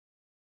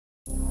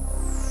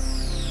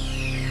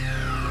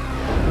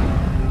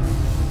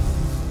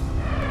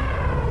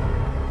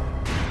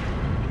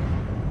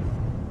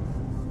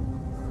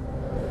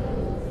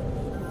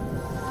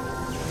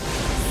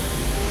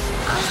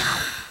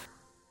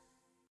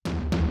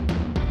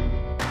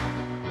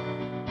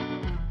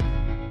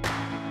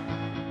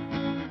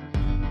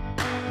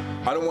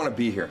I don't want to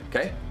be here,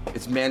 okay?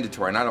 It's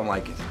mandatory and I don't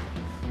like it.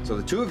 So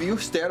the two of you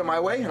stay out of my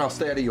way and I'll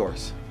stay out of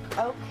yours.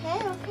 Okay.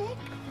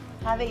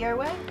 Have it your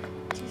way.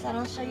 Tucson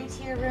will show you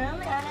to your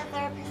room and a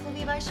therapist will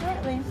be by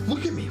shortly.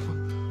 Look at me.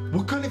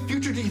 What kind of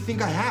future do you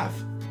think I have?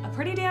 A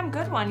pretty damn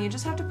good one. You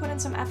just have to put in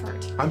some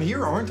effort. I'm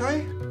here, aren't I?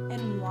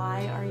 And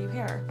why are you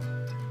here?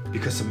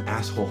 Because some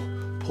asshole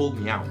pulled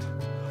me out.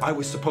 I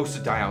was supposed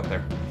to die out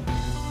there.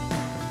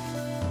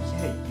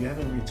 Hey, you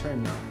haven't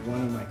returned not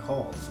one of my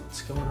calls.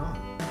 What's going on?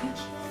 We can't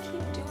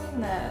keep doing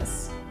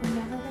this. We're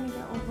never gonna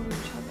get over each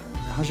other.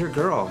 How's your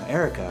girl,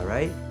 Erica,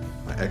 right?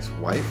 My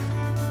ex-wife?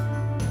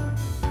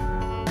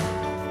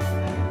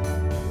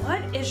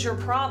 What is your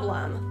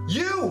problem?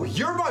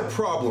 You're my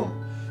problem.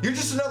 You're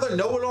just another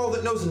know-it-all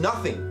that knows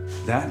nothing.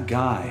 That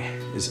guy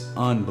is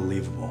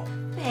unbelievable.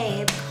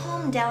 Babe,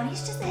 calm down.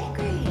 He's just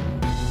angry.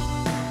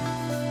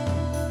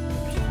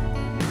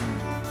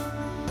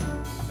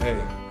 Hey,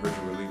 heard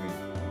you were leaving.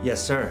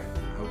 Yes, sir.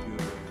 Hope you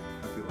have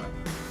a happy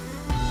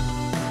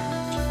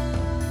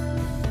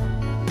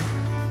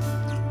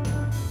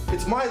life.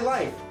 It's my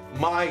life,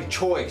 my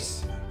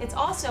choice. It's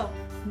also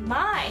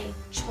my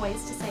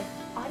choice to say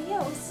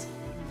adios.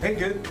 Hey,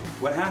 good.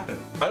 What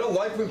happened? I don't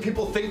like when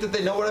people think that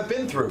they know what I've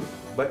been through.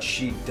 But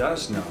she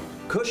does know.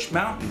 Cush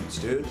Mountains,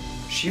 dude.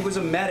 She was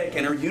a medic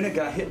and her unit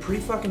got hit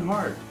pretty fucking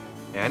hard.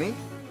 Annie?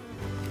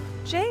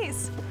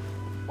 Jace,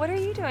 what are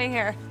you doing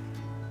here?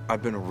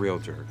 I've been a real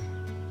jerk.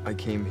 I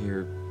came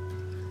here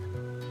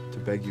to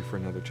beg you for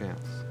another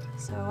chance.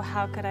 So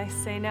how could I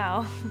say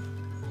no?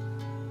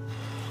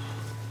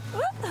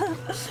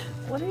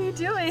 What are you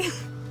doing?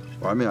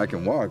 Well, I mean, I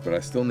can walk, but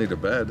I still need a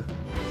bed.